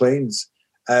smaller planes.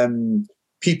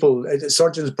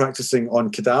 Surgeons practicing on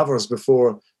cadavers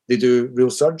before they do real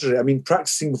surgery. I mean,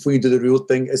 practicing before you do the real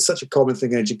thing is such a common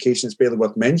thing in education, it's barely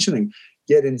worth mentioning.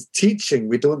 Yet in teaching,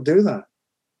 we don't do that.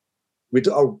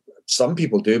 Some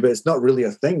people do, but it's not really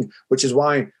a thing, which is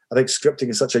why I think scripting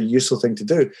is such a useful thing to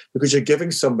do, because you're giving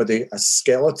somebody a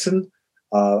skeleton,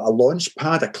 a launch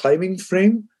pad, a climbing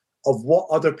frame of what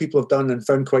other people have done and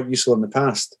found quite useful in the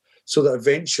past, so that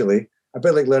eventually, a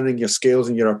bit like learning your scales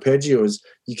and your arpeggios,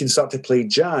 you can start to play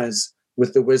jazz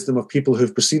with the wisdom of people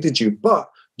who've preceded you, but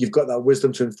you've got that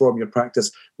wisdom to inform your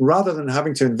practice, rather than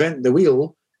having to invent the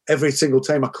wheel every single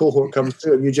time a cohort comes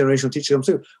through, a new generation of teacher comes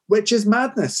through, which is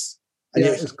madness. And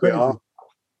yeah, it's crazy. Do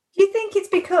you think it's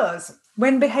because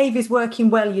when behaviour is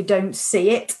working well, you don't see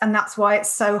it, and that's why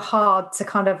it's so hard to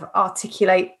kind of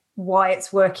articulate why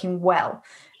it's working well,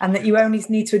 and that you only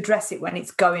need to address it when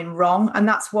it's going wrong, and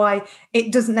that's why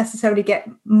it doesn't necessarily get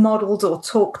modelled or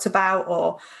talked about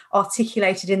or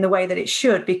articulated in the way that it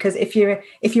should? Because if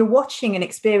you're watching an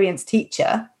experienced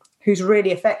teacher who's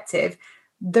really effective,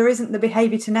 there isn't the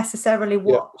behaviour to necessarily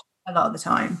watch a lot of the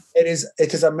time. It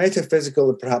is a metaphysical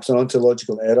and perhaps an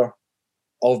ontological error,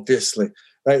 obviously.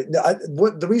 right?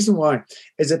 The reason why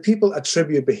is that people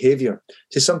attribute behaviour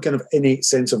to some kind of innate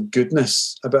sense of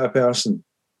goodness about a person,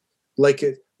 like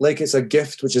it's a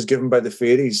gift which is given by the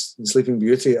fairies in Sleeping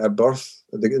Beauty at birth,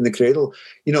 in the cradle.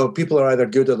 You know, people are either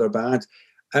good or they're bad,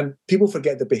 and people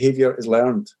forget that behaviour is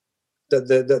learned. That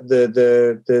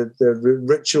the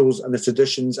rituals and the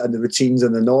traditions and the routines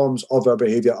and the norms of our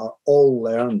behaviour are all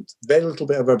learned. Very little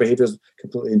bit of our behaviour is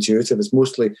completely intuitive. It's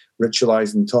mostly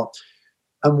ritualised and taught.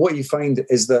 And what you find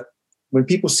is that when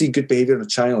people see good behaviour in a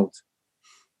child,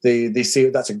 they say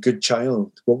that's a good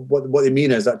child. Well, what they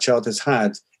mean is that child has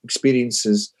had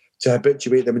experiences to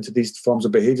habituate them into these forms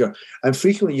of behaviour. And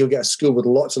frequently you'll get a school with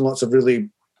lots and lots of really,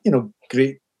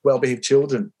 great, well-behaved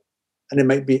children. And it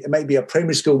might be a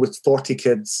primary school with 40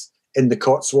 kids in the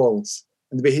Cotswolds,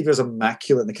 and the behaviour is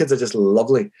immaculate, and the kids are just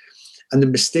lovely. And the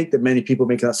mistake that many people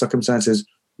make in that circumstance is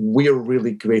we're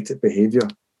really great at behaviour,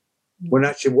 when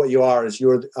actually what you are is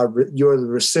you're the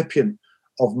recipient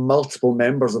of multiple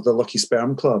members of the Lucky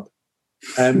Sperm Club,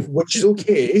 which is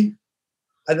okay.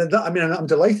 And I'm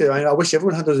delighted. I wish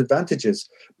everyone had those advantages,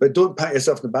 but don't pat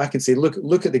yourself in the back and say,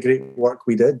 look at the great work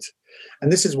we did.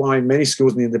 And this is why many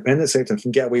schools in the independent sector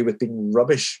can get away with being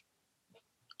rubbish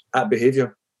at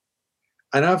behaviour.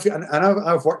 And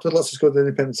I've worked with lots of schools in the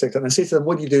independent sector, and I say to them,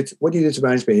 what do you do to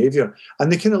manage behaviour?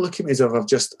 And they kind of look at me as if I've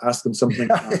just asked them something.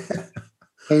 I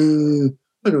don't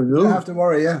know. You don't have to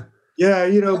worry, yeah. Yeah,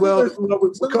 we caught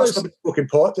somebody smoking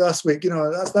pot last week.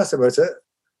 That's about it.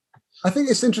 I think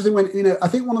it's interesting when, I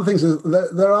think one of the things is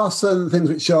that there are certain things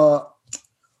which are,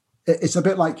 it's a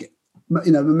bit like,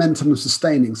 momentum and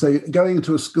sustaining. So going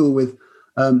into a school with,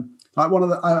 I've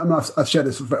shared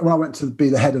this, when I went to be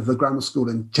the head of the grammar school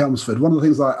in Chelmsford, one of the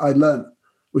things I learned,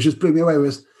 which just blew me away,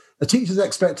 was the teacher's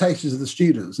expectations of the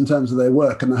students in terms of their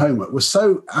work and their homework was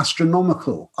so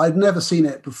astronomical. I'd never seen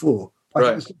it before.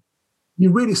 Right.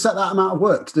 You really set that amount of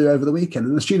work to do over the weekend,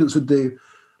 and the students would do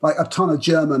like a ton of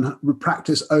German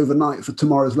practice overnight for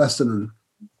tomorrow's lesson, and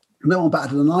no one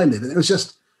batted an eyelid. And it was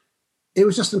just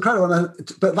incredible.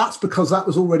 But that's because that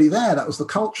was already there. That was the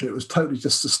culture. It was totally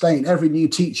just sustained. Every new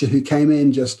teacher who came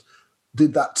in just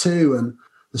did that too, and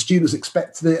the students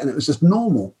expected it, and it was just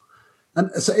normal. And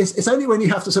so it's only when you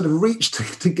have to sort of reach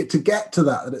to get to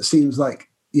that it seems like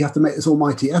you have to make this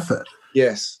almighty effort.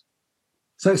 Yes.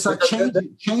 So it's like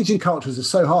changing cultures is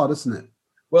so hard, isn't it?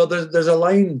 Well, there's a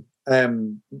line,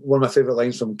 one of my favourite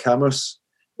lines from Camus,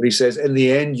 where he says, in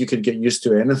the end, you could get used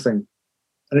to anything.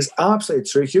 And it's absolutely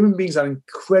true. Human beings are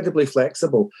incredibly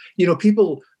flexible.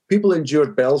 People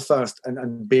endured Belfast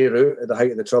and Beirut at the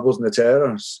height of the Troubles and the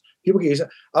terrors. People get used to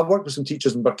it. I've worked with some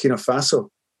teachers in Burkina Faso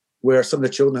where some of the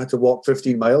children had to walk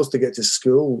 15 miles to get to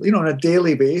school, on a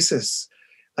daily basis.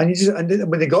 And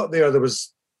when they got there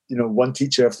was, one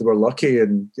teacher if they were lucky,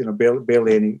 and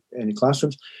barely any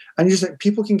classrooms. And you just like,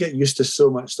 people can get used to so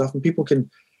much stuff, and people can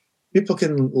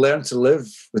learn to live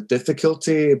with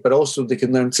difficulty, but also they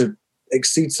can learn to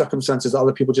exceed circumstances that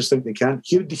other people just think they can't.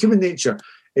 Human nature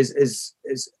is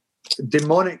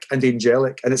demonic and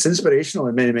angelic, and it's inspirational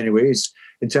in many, many ways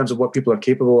in terms of what people are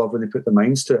capable of when they put their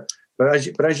minds to it.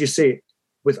 But as you say,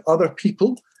 with other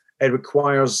people, it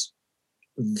requires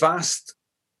vast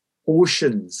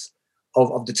oceans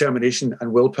of determination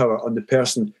and willpower on the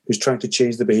person who's trying to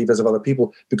change the behaviours of other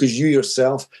people, because you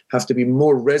yourself have to be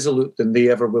more resolute than they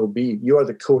ever will be. You are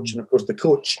the coach, and of course the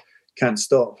coach can't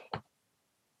stop.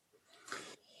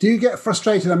 Do you get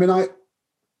frustrated? I mean,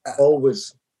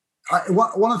 always.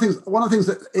 One of the things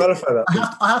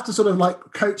that I have to sort of like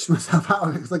coach myself out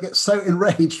of, because I get so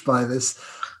enraged by this,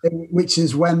 which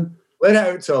is when let it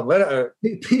out, Tom. Let it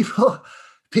out.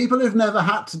 People who've never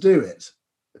had to do it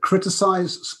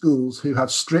criticize schools who have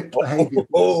strict behaviour.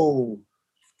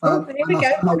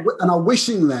 And are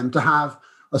wishing them to have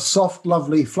a soft,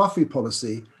 lovely, fluffy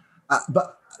policy,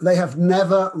 but they have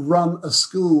never run a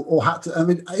school or had to. I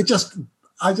mean, I just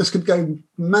could go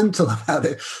mental about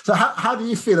it. So how do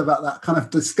you feel about that kind of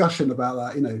discussion about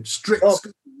that, strict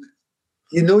schools?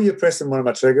 You're pressing one of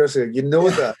my triggers here.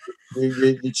 That.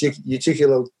 you cheeky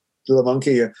little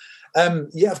monkey here.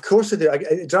 Yeah, of course I do.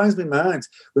 It drives me mad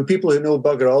when people who know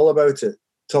bugger all about it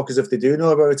talk as if they do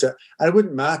know about it. And it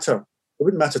wouldn't matter. It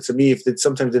wouldn't matter to me if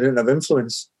sometimes they didn't have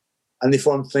influence, and they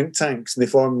form think tanks, and they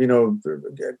form,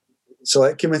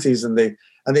 select committees, and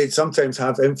they sometimes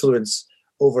have influence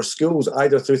over schools,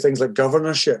 either through things like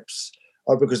governorships,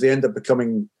 or because they end up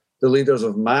becoming the leaders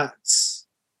of MATs,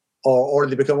 or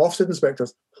they become Ofsted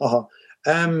inspectors.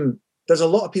 There's a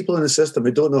lot of people in the system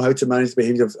who don't know how to manage the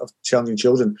behaviour of challenging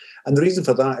children. And the reason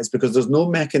for that is because there's no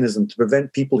mechanism to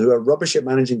prevent people who are rubbish at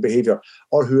managing behaviour,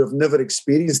 or who have never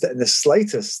experienced it in the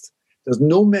slightest. There's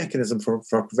no mechanism for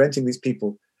preventing these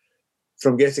people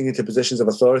from getting into positions of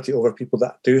authority over people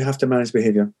that do have to manage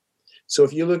behaviour. So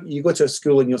if you go to a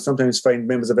school and you'll sometimes find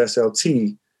members of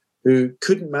SLT who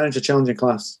couldn't manage a challenging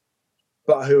class,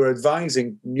 but who are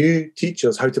advising new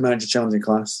teachers how to manage a challenging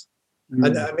class.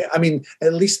 And I mean,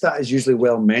 at least that is usually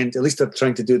well meant. At least they're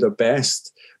trying to do their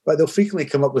best. But they'll frequently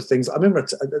come up with things. I remember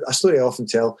a story I often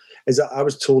tell is that I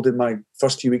was told in my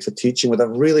first few weeks of teaching with a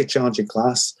really challenging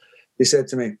class, they said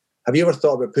to me, have you ever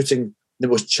thought about putting the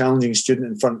most challenging student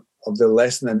in front of the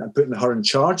lesson and putting her in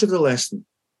charge of the lesson?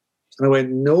 And I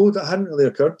went, no, that hadn't really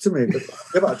occurred to me, but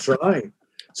give it a try.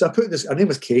 So I put this, her name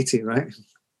was Katie, right?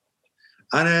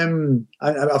 And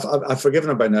I've forgiven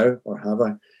her by now, or have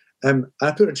I?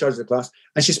 I put her in charge of the class,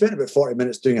 and she spent about 40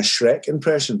 minutes doing a Shrek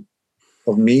impression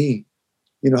of me.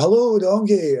 You know, hello,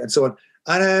 donkey, and so on.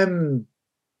 And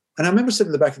I remember sitting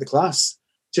in the back of the class,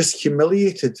 just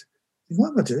humiliated. What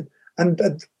am I doing? And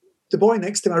the boy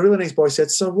next to me, a really nice boy,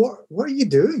 said, "Sir, what are you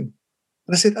doing?"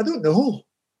 And I said, "I don't know.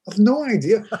 I've no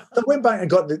idea." I went back and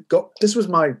got this was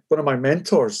one of my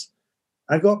mentors.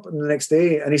 I got up the next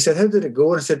day, and he said, "How did it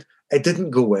go?" And I said, "It didn't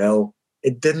go well.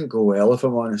 It didn't go well, if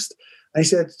I'm honest." And he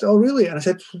said, "Oh, really?" And I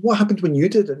said, "What happened when you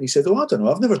did it?" And he said, "Oh, I don't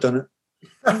know. I've never done it."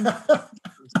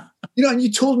 You know, and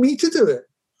you told me to do it.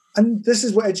 And this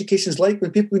is what education's like,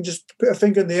 when people can just put a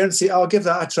finger in the air and say, "I'll give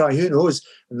that a try, who knows?"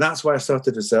 And that's why I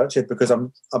started research it, because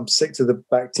I'm sick to the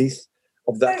back teeth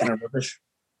of that kind of rubbish.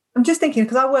 I'm just thinking,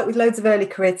 because I work with loads of early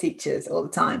career teachers all the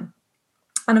time.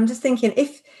 And I'm just thinking,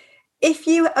 if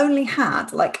you only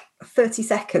had like 30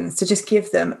 seconds to just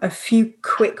give them a few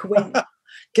quick wins.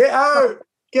 Get out!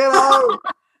 No,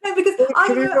 because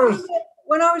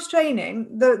when I was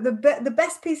training, the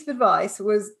best piece of advice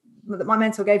that my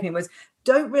mentor gave me was,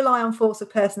 don't rely on force of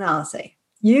personality.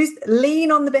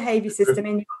 Lean on the behaviour system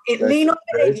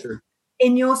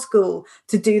in your school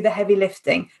to do the heavy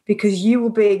lifting, because you will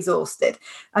be exhausted.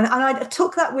 And I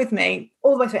took that with me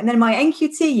all the way through. And then my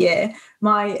NQT year,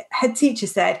 my head teacher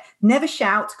said, never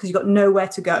shout, because you've got nowhere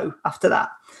to go after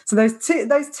that. So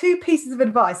those two pieces of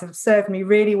advice have served me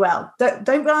really well.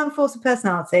 Don't rely on force of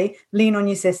personality, lean on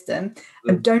your system,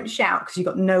 and don't shout because you've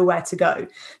got nowhere to go.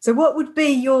 So what would be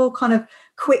your kind of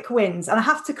quick wins? And I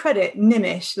have to credit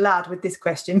Nimish Ladd with this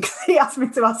question, because he asked me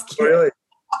to ask you. Really?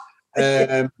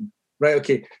 Right,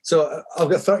 okay. So I've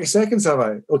got 30 seconds, have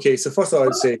I? Okay, so first of all,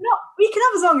 I'd say... You can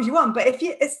have as long as you want, but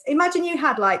imagine you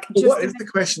had like... What is the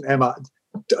question, Emma?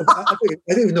 I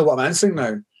don't even know what I'm answering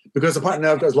now, because apparently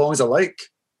I've got as long as I like.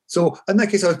 So in that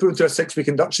case, I was put into a 6-week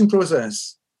induction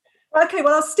process. Okay,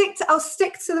 well, I'll stick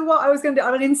to what I was going to do.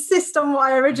 I would insist on what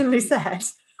I originally said. I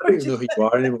don't even know who you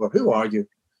are anymore. Who are you?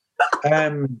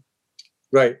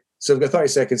 Right, so I've got 30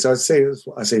 seconds. So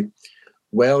I say,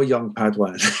 well, young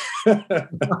Padawan,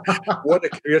 what a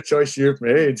career choice you've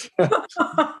made.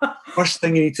 First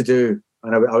thing you need to do,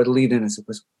 and I would lean in and say,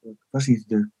 first thing you need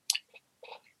to do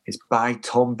is buy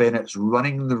Tom Bennett's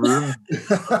Running the Room,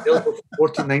 available for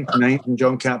 $14.99 from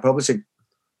John Catt Publishing.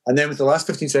 And then with the last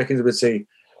 15 seconds, I would say,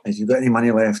 if you've got any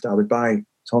money left, I would buy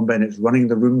Tom Bennett's Running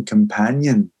the Room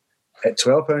Companion at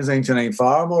 £12.99,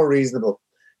 far more reasonable.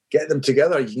 Get them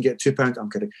together, you can get £2.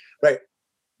 I'm kidding. Right.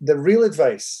 The real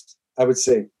advice, I would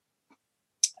say,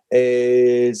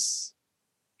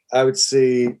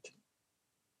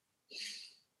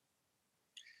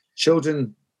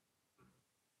 children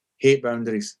hate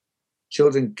boundaries.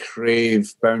 Children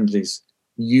crave boundaries.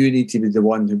 You need to be the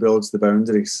one who builds the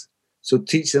boundaries. So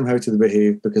teach them how to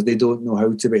behave, because they don't know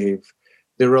how to behave.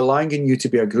 They're relying on you to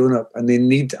be a grown-up, and they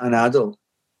need an adult.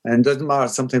 And it doesn't matter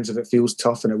sometimes if it feels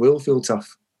tough, and it will feel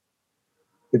tough.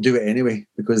 They do it anyway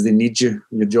because they need you.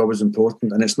 Your job is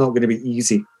important, and it's not going to be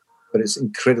easy, but it's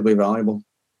incredibly valuable.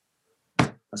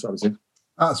 That's what I would say.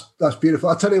 That's beautiful.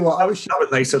 I'll tell you what. That was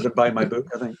nicer than buying my book,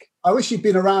 I think. I wish you'd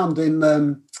been around in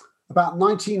about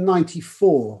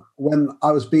 1994 when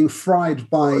I was being fried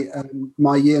by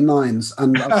my year 9s,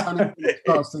 and I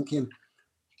was thinking,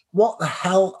 what the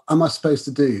hell am I supposed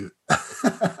to do?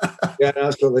 Yeah,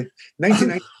 absolutely.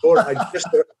 1994,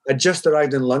 I just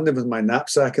arrived in London with my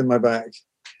knapsack in my bag,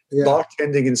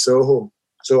 bartending in Soho.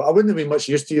 So I wouldn't have been much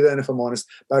use to you then, if I'm honest.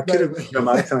 But I could have been in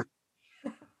my time.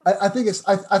 I think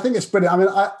it's brilliant. I mean,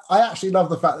 I actually love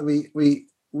the fact that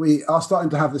we are starting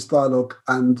to have this dialogue,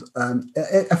 and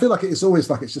I feel like it's always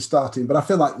like it's just starting. But I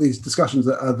feel like these discussions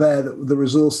that are there, the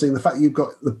resourcing, the fact that you've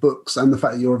got the books, and the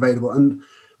fact that you're available, and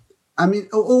I mean,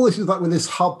 all this is like with this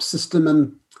hub system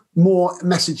and more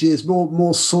messages,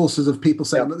 more sources of people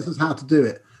saying, "Look, this is how to do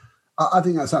it." I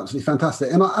think that's absolutely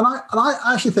fantastic, and I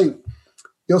actually think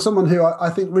you're someone who I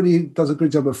think really does a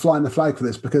good job of flying the flag for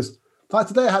this, because. Like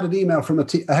today, I had an email from a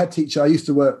head teacher I used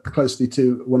to work closely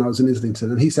to when I was in Islington,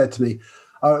 and he said to me,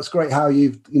 oh, it's great how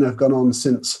you've gone on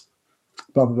since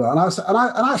blah blah blah. And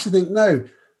I actually think no,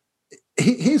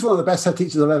 he's one of the best head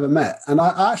teachers I've ever met. And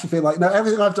I actually feel like no,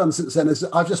 everything I've done since then is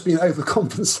I've just been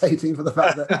overcompensating for the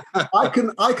fact that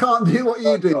I can't do what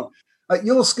you do. Like,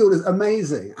 your school is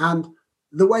amazing, and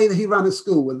the way that he ran his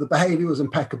school, with the behaviour was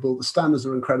impeccable, the standards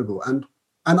are incredible, and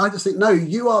I just think no,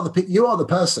 you are the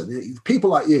person. People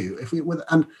like you,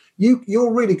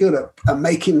 you're really good at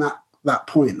making that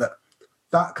point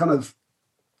that kind of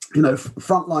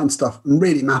frontline stuff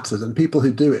really matters, and people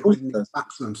who do it need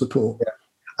maximum support. Yeah.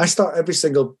 I start every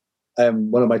single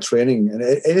one of my training, and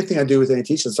anything I do with any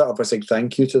teacher, I start off by saying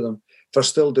thank you to them for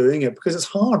still doing it, because it's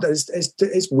hard,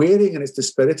 it's wearing and it's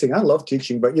dispiriting. I love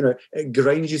teaching, but it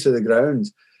grinds you to the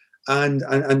ground, and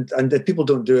if people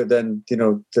don't do it, then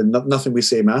nothing we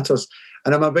say matters.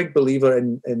 And I'm a big believer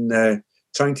in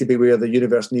trying to be where the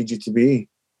universe needs you to be,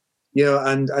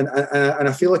 and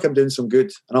I feel like I'm doing some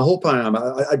good, and I hope I am.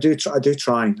 I do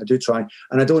try,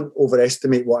 and I don't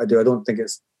overestimate what I do. I don't think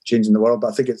it's changing the world,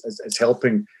 but I think it's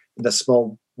helping in a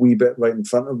small wee bit right in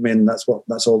front of me, and that's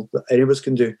all that any of us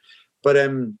can do. But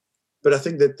I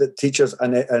think that teachers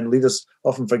and leaders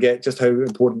often forget just how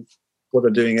important what they're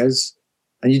doing is.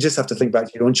 And you just have to think back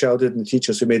to your own childhood and the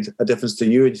teachers who made a difference to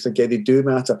you, and you think, yeah, they do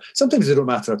matter. Sometimes they don't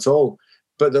matter at all,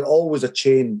 but they're always a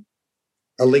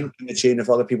link in the chain of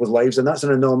other people's lives, and that's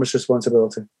an enormous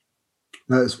responsibility.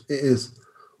 No, it is.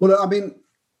 Well, I mean,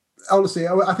 honestly,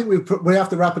 I think we have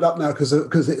to wrap it up now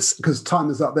because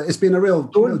time is up. But it's been a real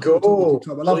don't go.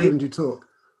 I love hearing you talk.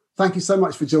 Thank you so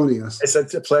much for joining us. It's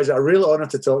a pleasure. A real honour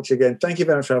to talk to you again. Thank you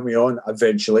very much for having me on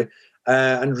eventually.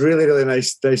 And really, really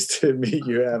nice to meet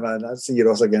you, Emma. And I'll see you,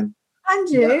 Ross, again. And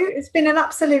you. Yeah. It's been an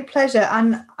absolute pleasure.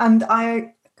 And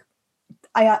I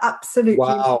absolutely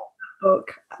wow.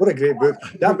 Book. What a great book.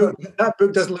 That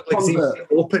book doesn't look like it's even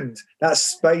opened. That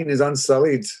spine is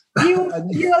unsullied. You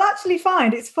will actually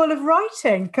find it's full of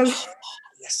writing, because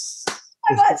yes,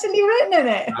 I've actually written in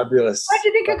it. Fabulous. Where do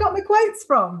you think I got my quotes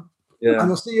from? Yeah. And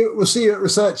we'll see you at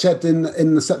Research Ed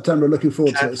in September. Looking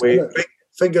forward to it. Wait.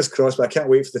 Fingers crossed, but I can't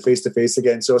wait for the face-to-face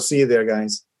again. So I'll see you there,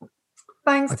 guys.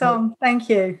 Thanks, Tom. Thank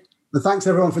you. And thanks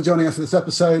everyone for joining us for this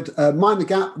episode. Mind the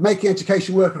Gap, making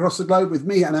education work across the globe, with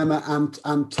me and Emma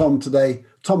and Tom today.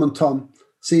 Tom and Tom.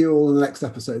 See you all in the next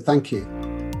episode. Thank you.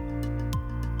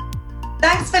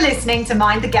 Thanks for listening to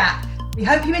Mind the Gap. We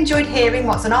hope you enjoyed hearing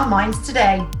what's on our minds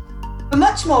today. For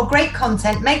much more great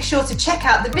content, make sure to check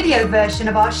out the video version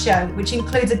of our show, which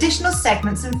includes additional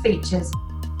segments and features.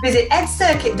 Visit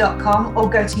edcircuit.com or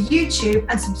go to YouTube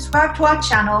and subscribe to our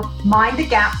channel, Mind the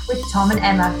Gap with Tom and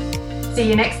Emma. See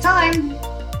you next time.